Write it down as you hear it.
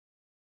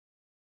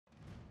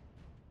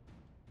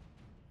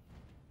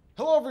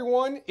Hello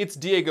everyone, it's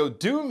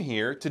DiegoDoom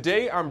here.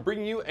 Today I'm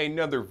bringing you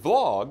another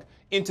vlog.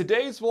 In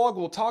today's vlog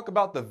we'll talk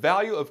about the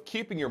value of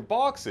keeping your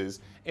boxes,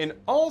 and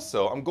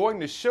also I'm going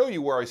to show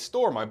you where I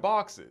store my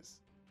boxes.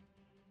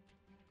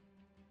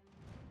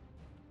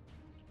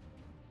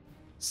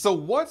 So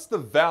what's the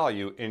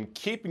value in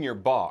keeping your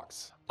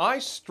box? I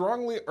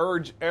strongly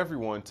urge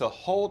everyone to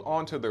hold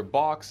onto their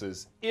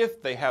boxes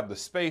if they have the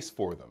space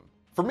for them.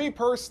 For me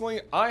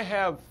personally, I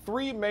have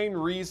three main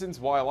reasons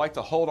why I like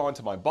to hold on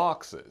to my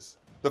boxes.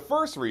 The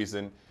first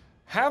reason,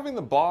 having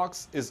the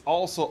box is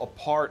also a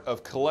part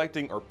of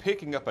collecting or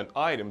picking up an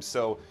item,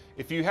 so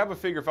if you have a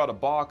figure without a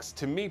box,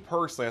 to me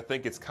personally, I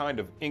think it's kind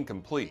of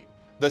incomplete.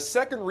 The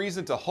second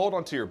reason to hold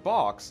onto your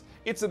box,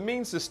 it's a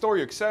means to store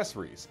your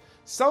accessories.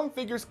 Some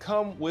figures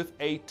come with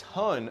a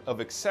ton of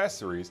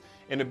accessories,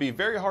 and it'd be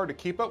very hard to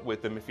keep up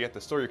with them if you have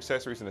to store your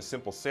accessories in a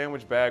simple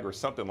sandwich bag or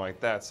something like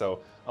that, so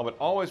I would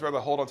always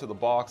rather hold onto the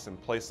box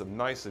and place them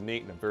nice and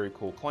neat in a very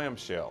cool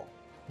clamshell.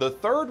 The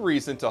third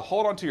reason to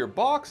hold onto your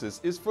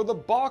boxes is for the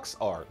box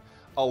art.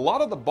 A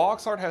lot of the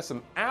box art has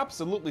some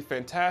absolutely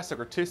fantastic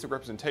artistic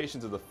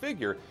representations of the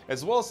figure,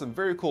 as well as some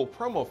very cool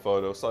promo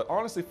photos, so I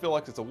honestly feel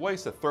like it's a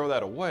waste to throw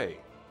that away.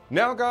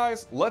 Now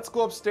guys, let's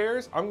go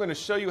upstairs. I'm going to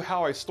show you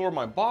how I store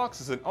my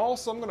boxes, and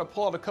also I'm going to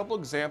pull out a couple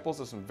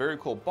examples of some very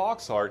cool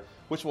box art,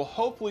 which will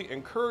hopefully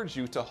encourage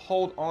you to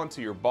hold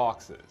onto your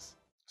boxes.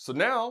 So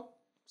now,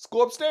 let's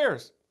go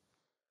upstairs.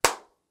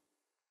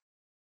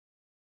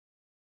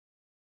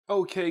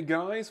 Okay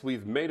guys,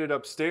 we've made it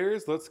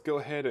upstairs. Let's go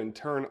ahead and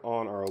turn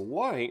on our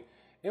light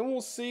and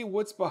we'll see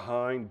what's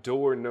behind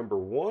door number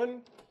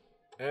 1.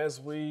 As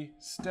we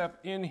step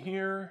in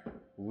here,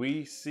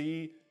 we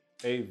see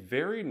a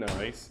very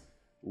nice,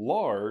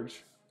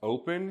 large,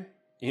 open,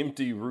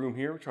 empty room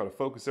here. We'll try to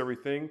focus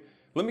everything.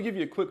 Let me give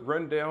you a quick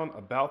rundown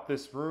about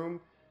this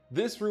room.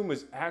 This room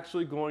is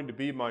actually going to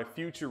be my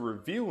future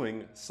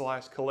reviewing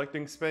 /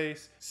 collecting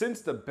space.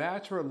 Since the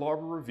Bachelor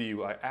Larva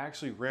review, I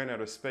actually ran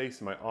out of space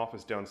in my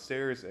office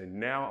downstairs, and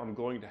now I'm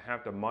going to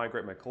have to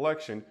migrate my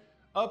collection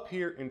up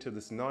here into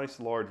this nice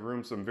large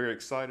room, so I'm very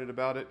excited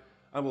about it.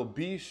 I will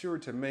be sure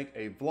to make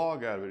a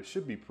vlog out of it. It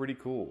should be pretty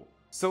cool.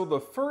 So the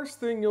first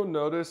thing you'll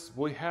notice,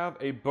 we have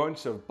a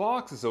bunch of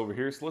boxes over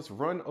here, so let's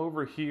run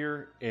over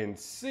here and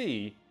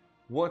see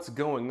what's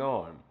going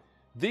on.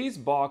 These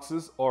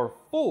boxes are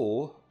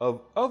full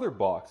of other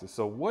boxes.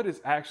 So what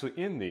is actually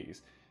in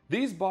these?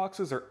 These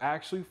boxes are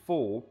actually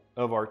full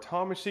of our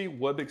Tamashii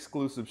web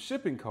exclusive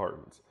shipping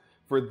cartons.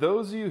 For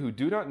those of you who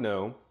do not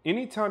know,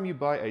 anytime you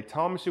buy a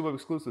Tamashii web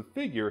exclusive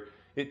figure,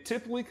 it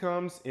typically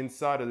comes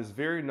inside of this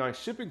very nice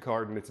shipping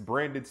carton that's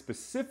branded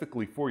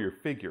specifically for your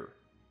figure.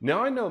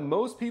 Now I know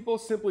most people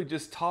simply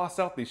just toss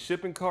out these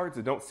shipping cards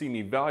and don't see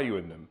any value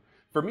in them.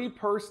 For me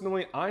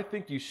personally, I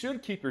think you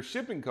should keep your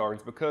shipping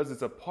cards because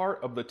it's a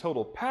part of the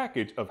total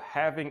package of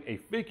having a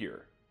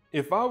figure.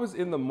 If I was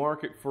in the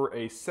market for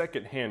a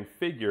second-hand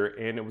figure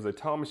and it was a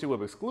Tamashii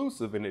web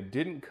exclusive and it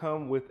didn't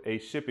come with a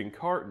shipping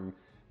carton,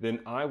 then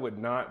I would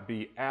not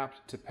be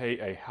apt to pay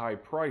a high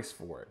price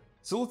for it.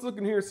 So let's look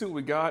in here and see what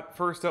we got.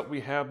 First up,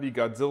 we have the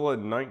Godzilla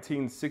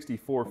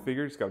 1964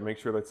 figure. Just gotta make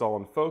sure that's all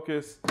in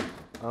focus.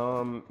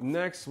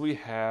 Next we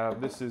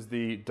have, this is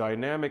the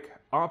dynamic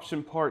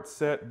option part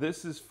set.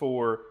 This is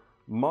for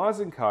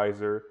Mazen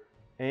Kaiser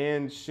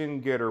and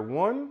Shingetter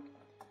 1.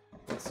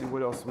 Let's see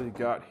what else we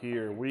got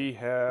here. We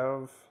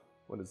have,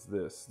 what is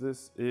this?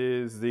 This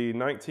is the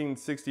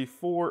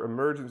 1964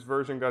 Emergence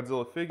version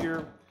Godzilla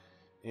figure.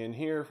 And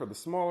here for the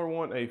smaller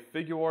one, a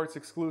Figure Arts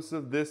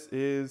exclusive. This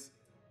is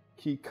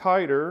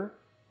Kikaider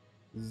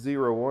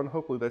 01.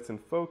 Hopefully that's in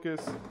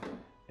focus.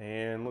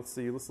 And let's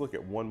see, let's look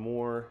at one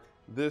more.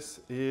 This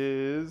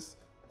is,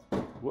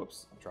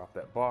 whoops, drop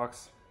that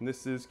box. And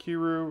this is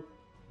Kiru,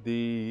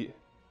 the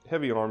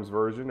heavy arms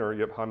version, or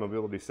high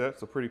mobility set,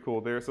 so pretty cool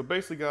there. So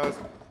basically guys,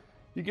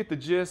 you get the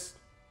gist.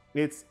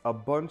 It's a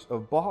bunch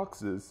of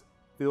boxes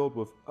filled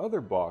with other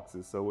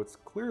boxes, so it's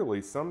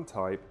clearly some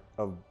type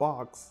of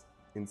box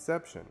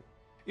inception.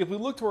 If we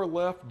look to our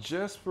left,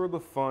 just for the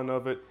fun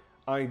of it,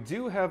 I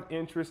do have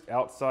interest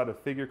outside of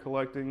figure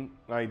collecting.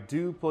 I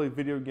do play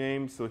video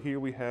games, so here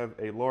we have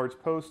a large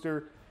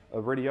poster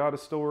of Radiata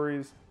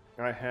Stories.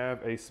 I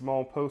have a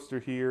small poster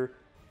here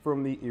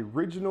from the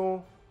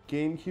original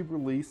GameCube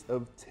release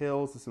of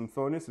Tales of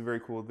Symphonious, very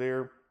cool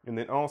there. And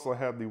then also I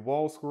have the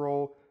wall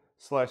scroll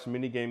 /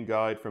 minigame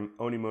guide from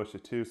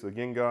Onimusha 2. So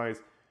again guys,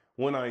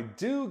 when I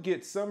do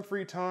get some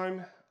free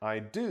time, I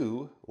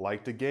do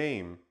like to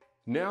game.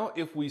 Now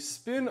if we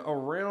spin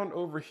around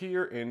over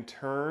here and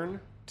turn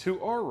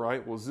to our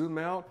right, we'll zoom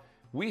out,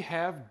 we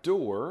have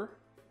door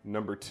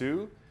number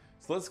 2.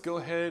 So let's go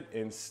ahead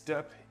and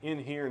step in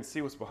here and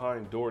see what's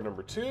behind door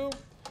number 2.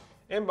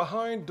 And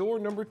behind door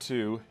number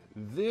 2,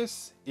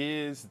 this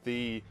is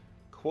the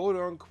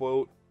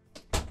quote-unquote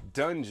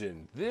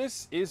dungeon.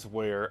 This is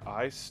where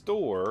I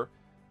store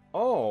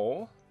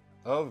all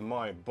of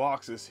my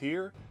boxes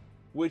here,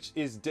 which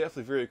is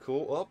definitely very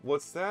cool. Oh,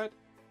 what's that?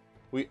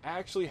 We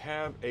actually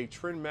have a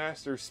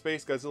Trendmaster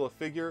Space Godzilla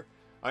figure.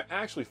 I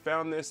actually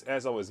found this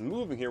as I was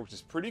moving here, which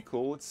is pretty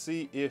cool. Let's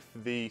see if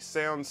the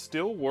sound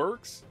still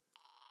works.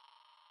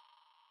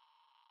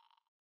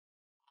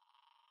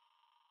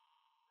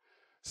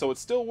 So it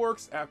still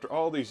works after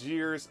all these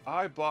years.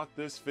 I bought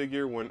this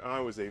figure when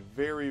I was a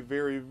very,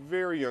 very,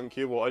 very young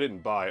kid. Well, I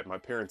didn't buy it. My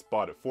parents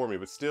bought it for me,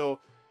 but still,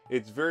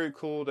 it's very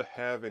cool to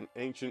have an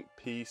ancient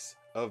piece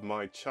of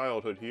my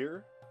childhood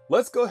here.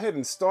 Let's go ahead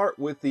and start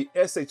with the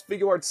SH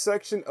Figure Arts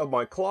section of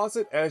my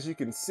closet. As you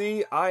can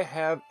see, I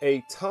have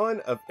a ton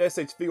of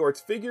SH Figure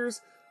Arts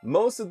figures.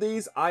 Most of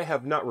these I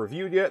have not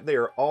reviewed yet. They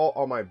are all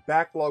on my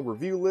backlog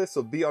review list,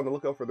 so be on the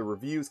lookout for the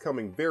reviews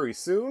coming very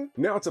soon.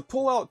 Now, to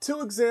pull out two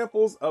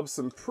examples of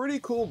some pretty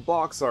cool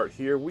box art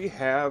here, we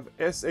have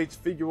SH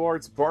Figure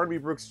Arts Barnaby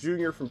Brooks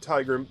Jr. from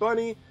Tiger and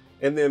Bunny,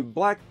 and then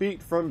Black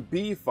Beat from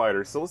Bee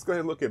Fighter. So let's go ahead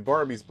and look at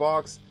Barnaby's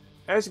box.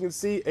 As you can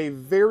see, a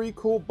very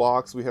cool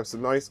box. We have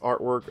some nice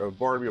artwork of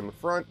Barnaby on the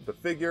front, the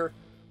figure.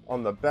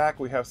 On the back,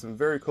 we have some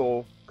very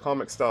cool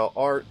comic style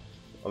art.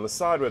 On the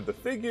side, we have the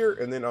figure,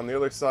 and then on the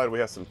other side, we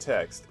have some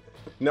text.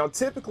 Now,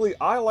 typically,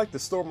 I like to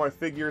store my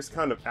figures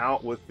kind of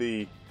out with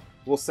the,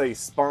 we'll say,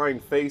 spine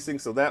facing,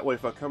 so that way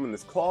if I come in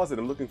this closet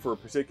and I'm looking for a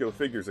particular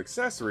figure's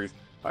accessories,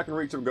 I can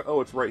reach up and go,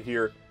 oh, it's right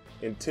here,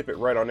 and tip it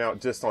right on out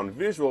just on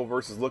visual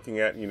versus looking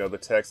at, you know, the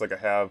text like I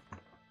have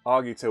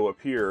Agito up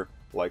here.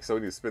 Like, so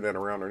we need to spin that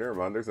around, or never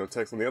mind, there's no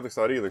text on the other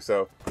side either,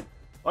 so I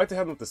like to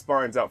have them with the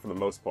spines out for the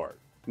most part.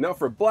 Now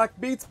for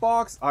Black Beat's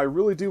box, I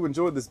really do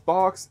enjoy this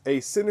box. A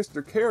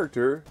sinister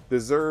character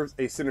deserves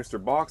a sinister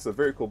box. A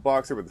very cool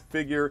box here with the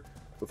figure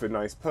with a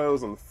nice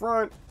pose on the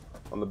front.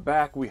 On the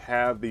back, we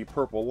have the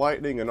purple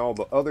lightning and all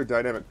the other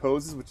dynamic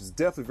poses, which is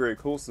definitely very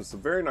cool. So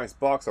some very nice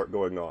box art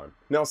going on.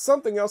 Now,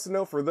 something else to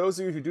know for those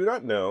of you who do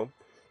not know,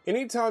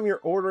 anytime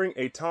you're ordering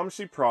a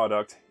Tamashii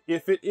product,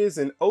 if it is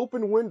an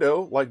open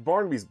window like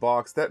Barnaby's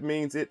box, that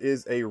means it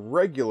is a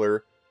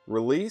regular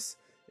release.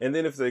 And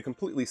then if it's a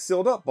completely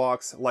sealed up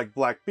box like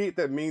Black Beat,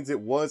 that means it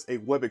was a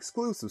web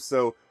exclusive.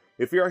 So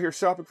if you're out here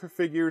shopping for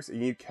figures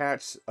and you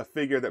catch a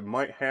figure that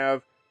might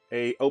have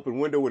a open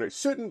window when it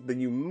shouldn't,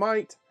 then you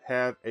might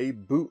have a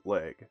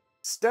bootleg.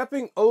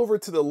 Stepping over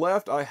to the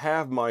left, I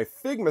have my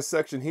Figma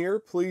section here.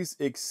 Please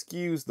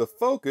excuse the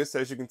focus.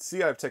 As you can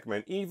see, I have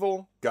Tekkaman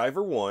Evil,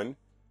 Guyver 1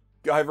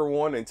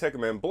 and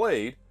Tekkaman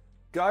Blade,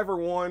 Guyver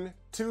 1,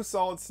 2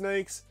 Solid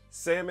Snakes,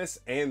 Samus,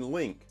 and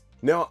Link.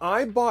 Now,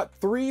 I bought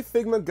 3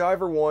 Figma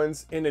Guyver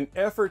 1s in an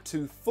effort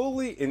to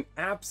fully and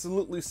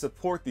absolutely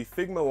support the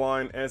Figma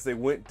line as they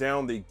went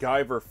down the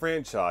Guyver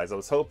franchise. I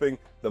was hoping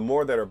the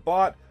more that are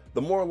bought,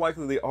 the more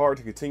likely they are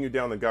to continue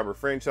down the Guyver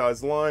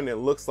franchise line. It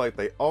looks like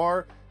they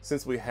are,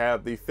 since we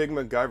have the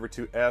Figma Guyver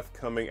 2F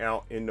coming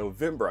out in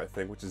November, I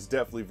think, which is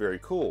definitely very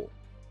cool.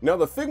 Now,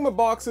 the Figma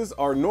boxes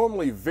are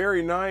normally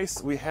very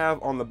nice. We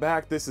have on the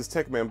back, this is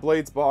Tekkaman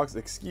Blade's box.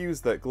 Excuse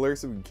that glare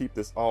so we can keep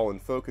this all in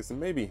focus and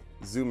maybe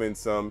zoom in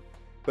some.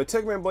 But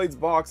Tekkaman Blade's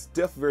box,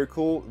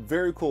 definitely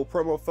very cool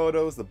promo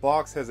photos. The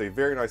box has a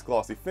very nice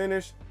glossy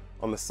finish.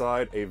 On the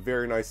side, a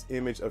very nice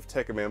image of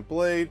Tekkaman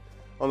Blade.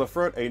 On the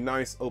front, a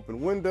nice open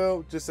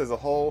window. Just as a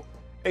whole,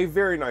 a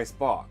very nice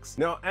box.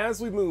 Now, as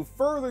we move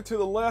further to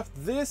the left,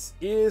 this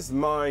is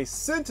my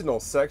Sentinel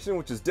section,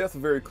 which is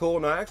definitely very cool.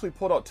 And I actually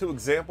pulled out 2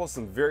 examples,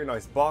 some very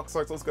nice box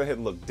arts. Let's go ahead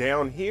and look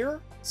down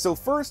here. So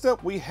first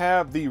up, we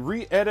have the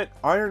re-edit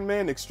Iron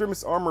Man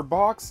Extremis Armor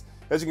box.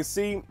 As you can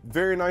see,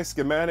 very nice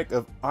schematic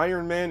of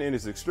Iron Man in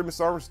his Extremis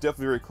armor. It's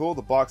definitely very cool.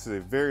 The box is a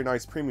very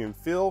nice premium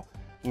feel.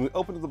 When we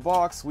open the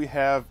box, we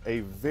have a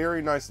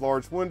very nice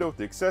large window with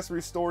the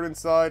accessories stored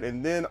inside.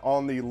 And then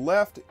on the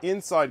left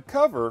inside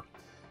cover,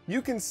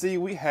 you can see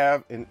we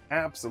have an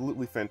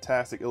absolutely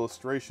fantastic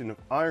illustration of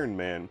Iron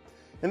Man.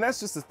 And that's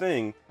just the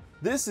thing.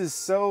 This is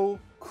so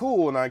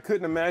cool, and I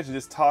couldn't imagine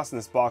just tossing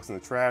this box in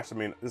the trash. I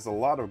mean, there's a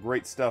lot of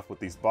great stuff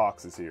with these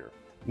boxes here.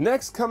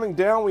 Next, coming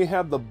down, we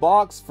have the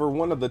box for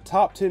one of the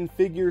top 10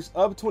 figures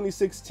of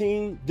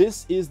 2016.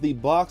 This is the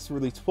box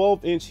for the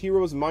 12-inch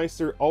Heroes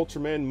Meister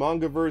Ultraman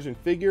manga version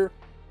figure.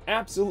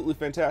 Absolutely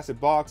fantastic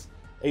box.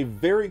 A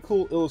very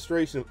cool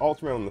illustration of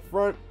Ultraman on the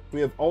front.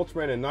 We have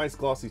Ultraman and nice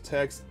glossy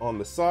text on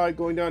the side.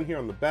 Going down here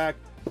on the back,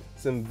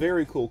 some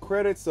very cool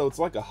credits. So it's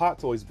like a Hot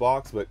Toys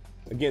box, but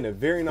again, a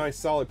very nice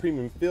solid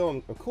premium feel.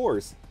 And of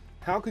course,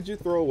 how could you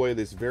throw away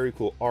this very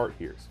cool art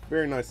here? It's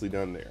very nicely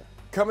done there.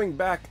 Coming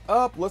back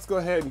up, let's go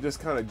ahead and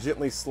just kind of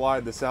gently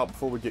slide this out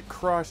before we get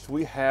crushed.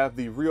 We have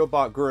the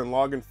Ryobot Gurren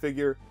Lagann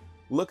figure.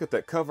 Look at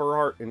that cover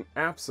art, an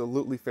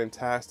absolutely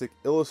fantastic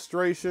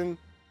illustration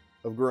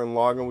of Gurren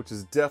Lagann, which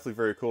is definitely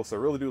very cool. So I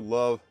really do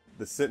love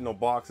the Sentinel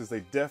boxes.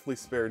 They definitely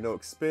spare no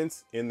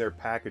expense in their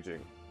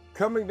packaging.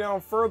 Coming down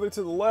further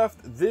to the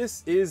left,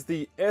 this is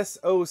the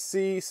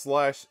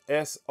SOC/SRC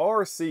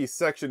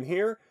section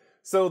here.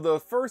 So the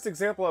first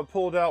example I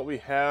pulled out, we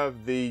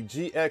have the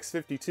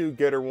GX52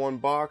 Getter 1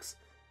 box.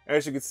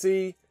 As you can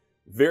see,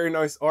 very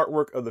nice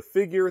artwork of the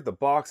figure. The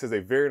box has a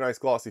very nice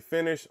glossy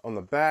finish. On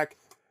the back,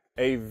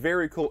 a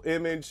very cool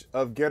image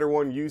of Getter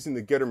 1 using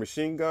the Getter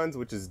machine guns,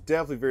 which is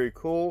definitely very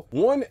cool.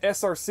 One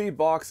SRC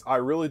box I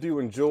really do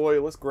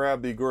enjoy. Let's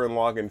grab the Gurren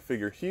Lagann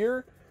figure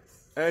here.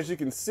 As you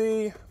can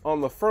see,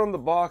 on the front of the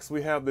box,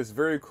 we have this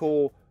very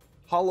cool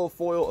hollow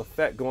foil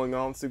effect going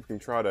on. See if we can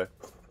try to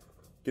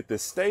get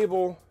this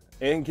stable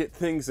and get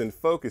things in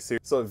focus here.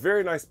 So a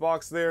very nice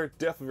box there,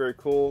 definitely very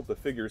cool. The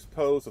figures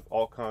pose with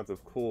all kinds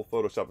of cool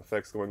Photoshop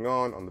effects going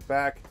on the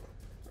back.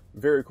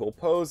 Very cool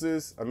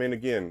poses. I mean,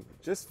 again,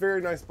 just very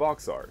nice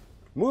box art.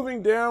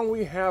 Moving down,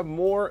 we have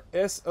more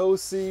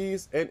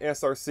SOCs and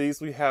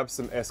SRCs. We have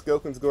some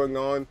S-Gokens going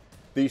on.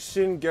 The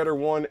Shin Getter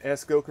 1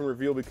 S-Goken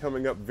reveal will be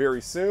coming up very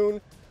soon.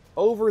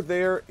 Over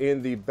there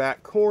in the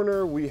back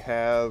corner, we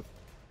have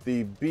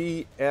the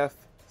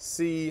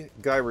BFC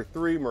Gyver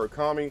 3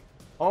 Murakami.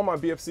 All my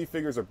BFC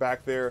figures are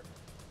back there.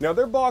 Now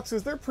their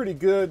boxes, they're pretty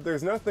good.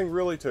 There's nothing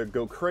really to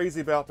go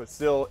crazy about, but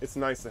still, it's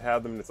nice to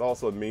have them, and it's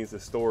also a means to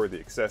store the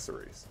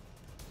accessories.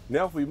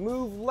 Now if we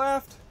move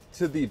left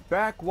to the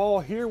back wall,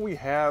 here we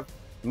have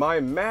my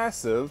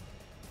massive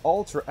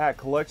Ultra Act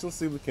collection. Let's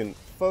see if we can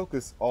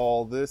focus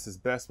all this as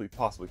best we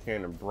possibly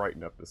can and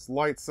brighten up this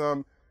light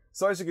some.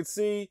 So as you can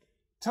see,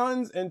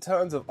 tons and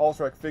tons of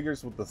Ultra Act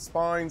figures with the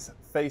spines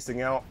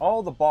facing out.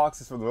 All the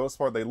boxes, for the most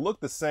part, they look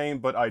the same,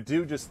 but I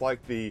do just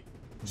like the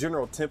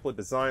general template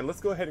design. Let's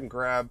go ahead and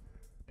grab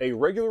a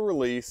regular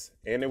release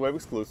and a web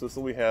exclusive.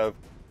 So we have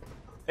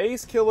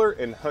Ace Killer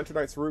and Hunter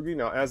Knight Tsurugi.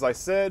 Now, as I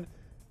said,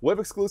 web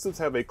exclusives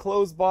have a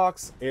closed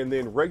box, and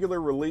then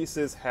regular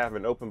releases have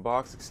an open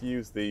box.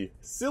 Excuse the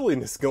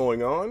silliness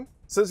going on.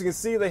 So as you can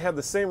see, they have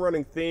the same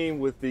running theme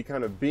with the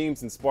kind of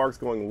beams and sparks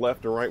going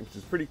left and right, which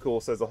is pretty cool.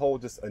 So as a whole,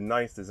 just a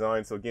nice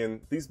design. So again,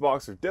 these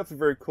boxes are definitely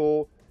very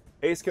cool.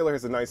 Ace Killer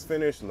has a nice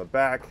finish in the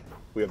back.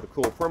 We have the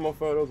cool promo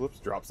photos. Whoops,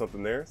 dropped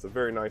something there. So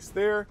very nice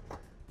there.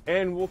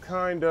 And we'll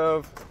kind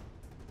of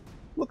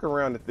look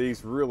around at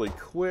these really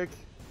quick.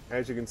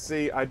 As you can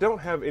see, I don't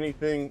have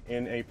anything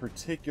in a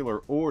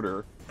particular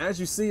order. As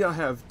you see, I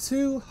have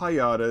two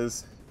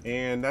Hayatas,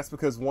 and that's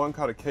because one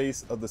caught a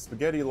case of the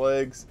spaghetti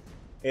legs.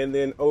 And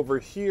then over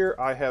here,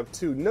 I have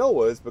two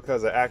Noahs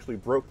because I actually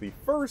broke the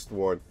first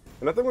one.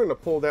 And I think we're gonna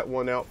pull that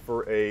one out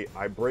for a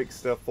I break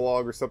stuff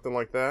vlog or something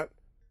like that.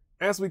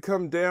 As we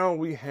come down,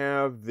 we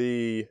have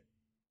the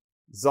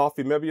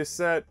Zalfi Mebius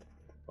set.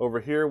 Over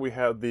here, we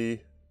have the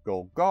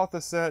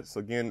Golgotha set.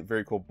 So again,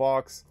 very cool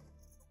box.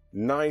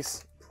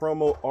 Nice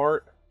promo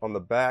art on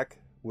the back,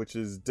 which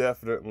is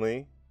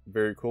definitely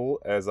very cool,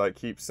 as I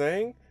keep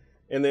saying.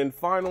 And then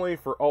finally,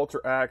 for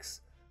Ultra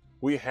Acts,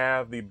 we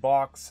have the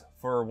box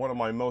for one of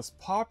my most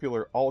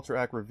popular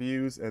Ultra Act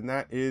reviews, and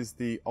that is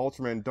the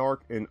Ultraman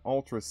Dark and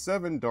Ultra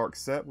 7 Dark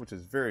set, which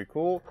is very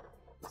cool.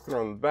 Put it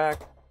on the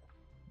back.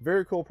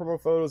 Very cool promo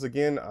photos.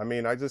 Again, I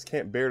mean, I just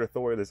can't bear to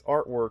throw away this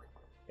artwork.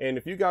 And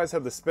if you guys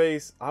have the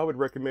space, I would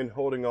recommend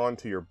holding on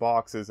to your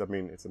boxes. I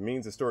mean, it's a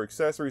means to store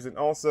accessories and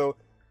also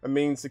a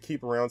means to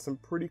keep around some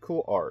pretty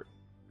cool art.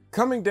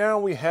 Coming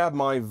down, we have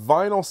my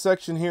vinyl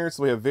section here.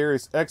 So we have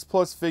various X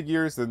Plus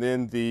figures and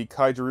then the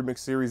Kaiju Remix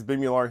Series Big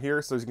Meal art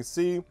here. So as you can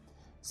see,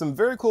 some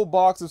very cool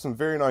boxes, some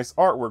very nice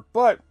artwork.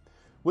 But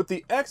with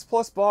the X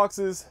Plus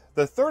boxes,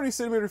 the 30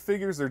 centimeter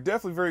figures are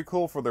definitely very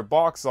cool for their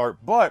box art,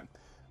 but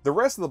the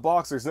rest of the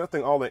box, there's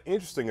nothing all that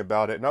interesting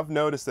about it, and I've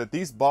noticed that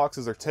these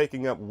boxes are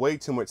taking up way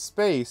too much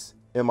space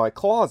in my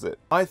closet.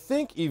 I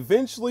think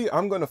eventually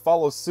I'm going to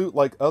follow suit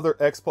like other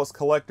X Plus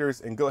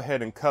collectors and go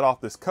ahead and cut off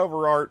this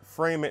cover art,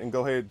 frame it, and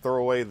go ahead and throw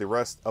away the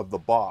rest of the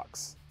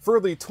box. For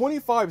the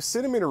 25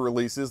 centimeter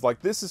releases,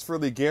 like this is for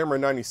the Gemr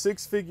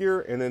 96 figure,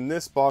 and then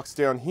this box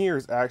down here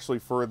is actually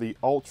for the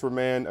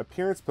Ultraman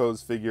Appearance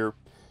Pose figure.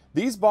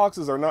 These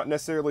boxes are not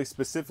necessarily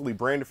specifically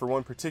branded for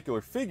one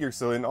particular figure,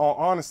 so in all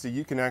honesty,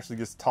 you can actually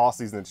just toss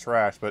these in the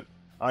trash, but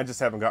I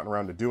just haven't gotten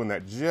around to doing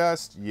that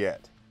just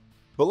yet.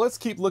 But let's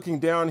keep looking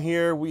down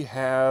here. We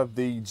have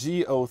the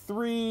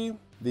G03,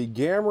 the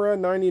Gamera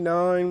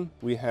 99,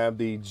 we have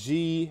the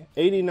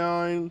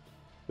G89,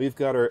 we've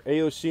got our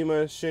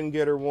Aoshima Shin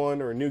Getter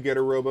 1 or New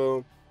Getter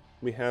Robo,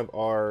 we have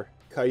our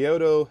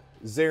Kyoto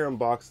Zerum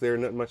box there,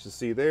 not much to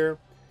see there.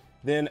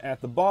 Then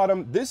at the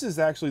bottom, this is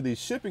actually the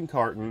shipping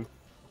carton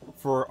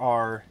for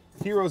our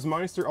Heroes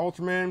Meister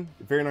Ultraman.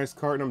 Very nice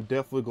carton. I'm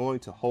definitely going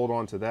to hold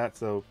on to that.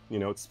 So, you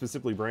know, it's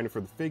specifically branded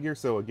for the figure.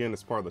 So again,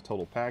 it's part of the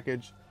total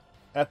package.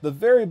 At the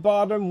very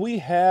bottom, we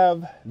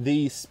have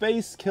the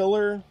Space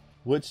Killer,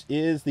 which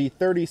is the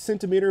 30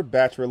 centimeter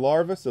Bachelor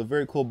Larva. So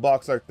very cool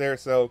box art there.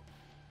 So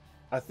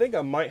I think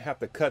I might have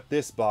to cut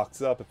this box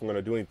up if I'm going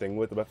to do anything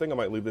with it. But I think I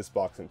might leave this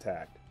box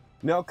intact.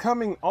 Now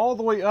coming all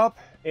the way up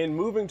and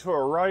moving to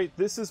our right,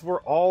 this is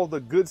where all the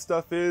good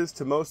stuff is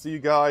to most of you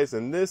guys,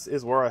 and this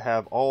is where I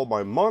have all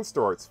my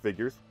Monster Arts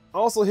figures.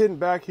 Also hidden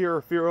back here are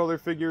a few other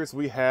figures.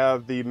 We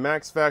have the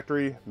Max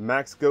Factory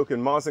Max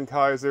Goken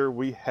Mazenkaiser,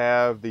 we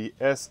have the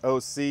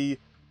SOC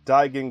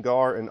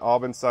Daigengar and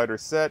Abensider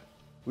set,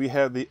 we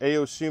have the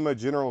Aoshima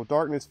General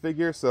Darkness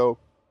figure. So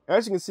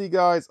as you can see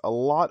guys, a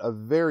lot of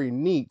very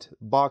neat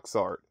box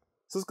art.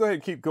 So let's go ahead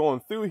and keep going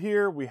through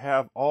here. We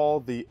have all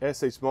the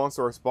SH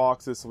Monster Arts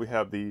boxes. So we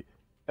have the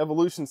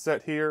Evolution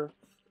set here.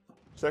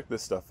 Check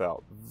this stuff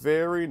out.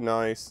 Very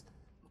nice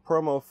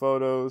promo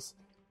photos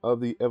of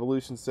the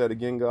Evolution set.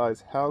 Again,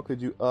 guys, how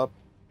could you up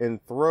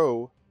and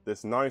throw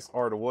this nice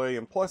art away.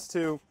 And plus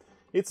two,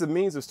 it's a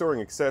means of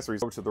storing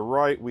accessories. Over to the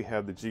right, we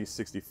have the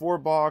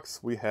G64 box.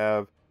 We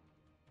have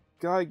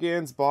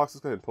Gigan's box.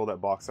 Let's go ahead and pull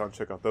that box out and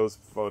check out those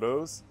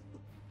photos.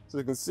 So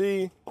you can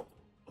see,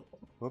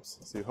 whoops,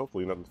 see,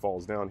 hopefully nothing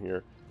falls down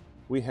here.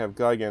 We have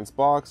Gigan's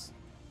box.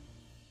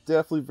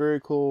 Definitely very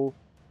cool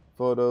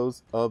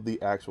photos of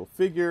the actual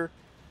figure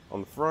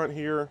on the front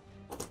here.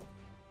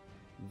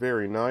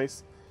 Very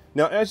nice.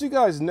 Now, as you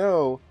guys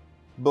know,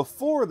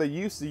 before they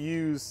used to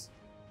use,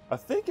 I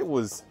think it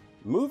was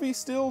movie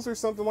stills or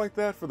something like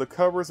that for the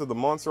covers of the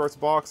Monster Arts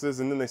boxes,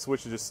 and then they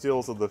switched to just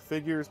stills of the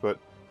figures. But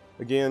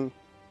again,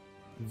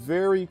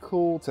 very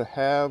cool to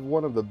have.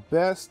 One of the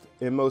best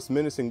and most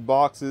menacing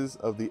boxes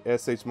of the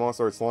SH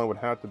Monster Arts line would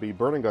have to be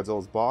Burning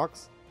Godzilla's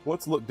box.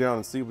 Let's look down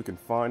and see if we can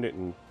find it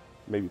and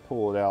maybe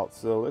pull it out.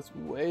 So it's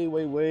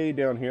way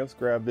down here. Let's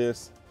grab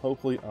this.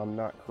 Hopefully I'm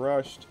not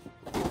crushed.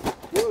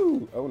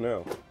 Woo! Oh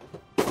no.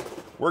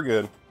 We're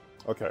good.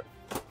 Okay.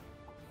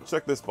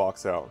 Check this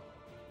box out.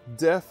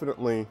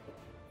 Definitely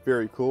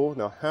very cool.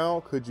 Now,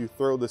 how could you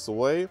throw this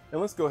away? And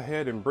let's go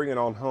ahead and bring it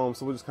on home.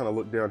 So we'll just kind of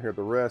look down here at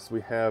the rest.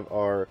 We have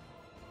our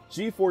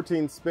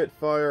G14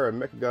 Spitfire, our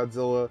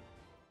Mechagodzilla,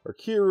 our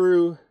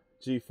Kiryu,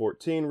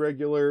 G14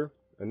 regular,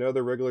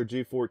 another regular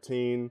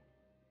G14.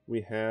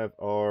 We have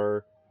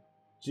our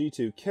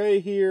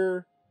G2K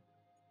here.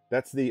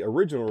 That's the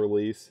original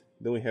release.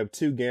 Then we have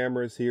two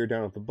Gamras here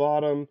down at the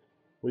bottom.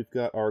 We've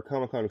got our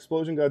Comic-Con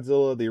Explosion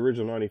Godzilla, the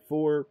original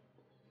 94.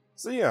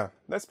 So yeah,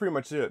 that's pretty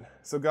much it.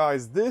 So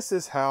guys, this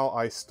is how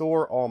I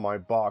store all my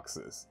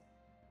boxes.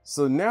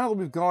 So now that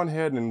we've gone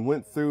ahead and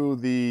went through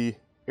the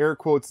air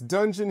quotes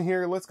dungeon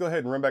here, let's go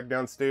ahead and run back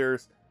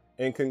downstairs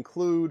and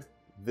conclude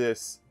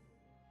this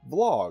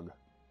vlog.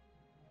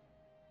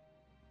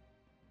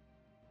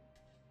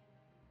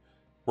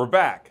 We're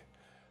back.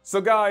 So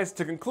guys,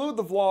 to conclude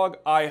the vlog,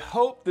 I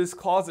hope this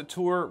closet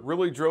tour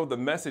really drove the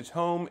message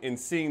home in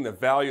seeing the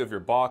value of your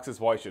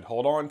boxes, why you should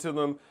hold on to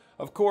them.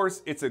 Of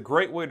course, it's a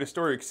great way to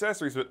store your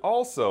accessories, but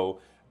also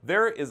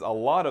there is a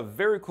lot of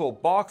very cool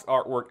box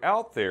artwork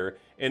out there,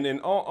 and in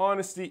all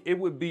honesty, it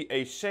would be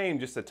a shame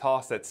just to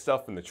toss that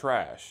stuff in the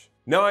trash.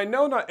 Now, I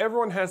know not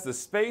everyone has the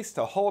space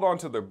to hold on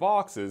to their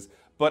boxes,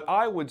 but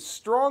I would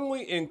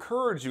strongly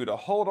encourage you to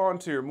hold on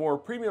to your more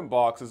premium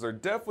boxes, or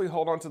definitely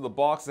hold on to the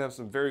boxes that have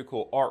some very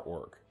cool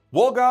artwork.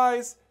 Well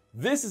guys,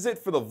 this is it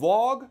for the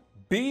vlog.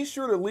 Be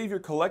sure to leave your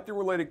collector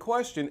related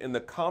question in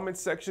the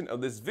comments section of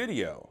this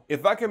video.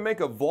 If I can make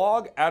a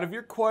vlog out of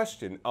your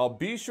question, I'll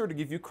be sure to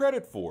give you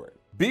credit for it.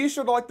 Be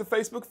sure to like the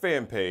Facebook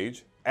fan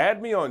page,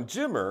 add me on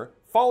Gemr,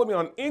 follow me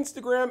on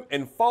Instagram,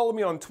 and follow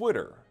me on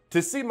Twitter.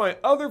 To see my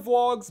other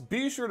vlogs,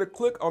 be sure to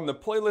click on the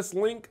playlist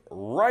link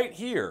right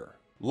here.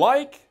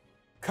 Like,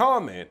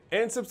 comment,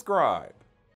 and subscribe.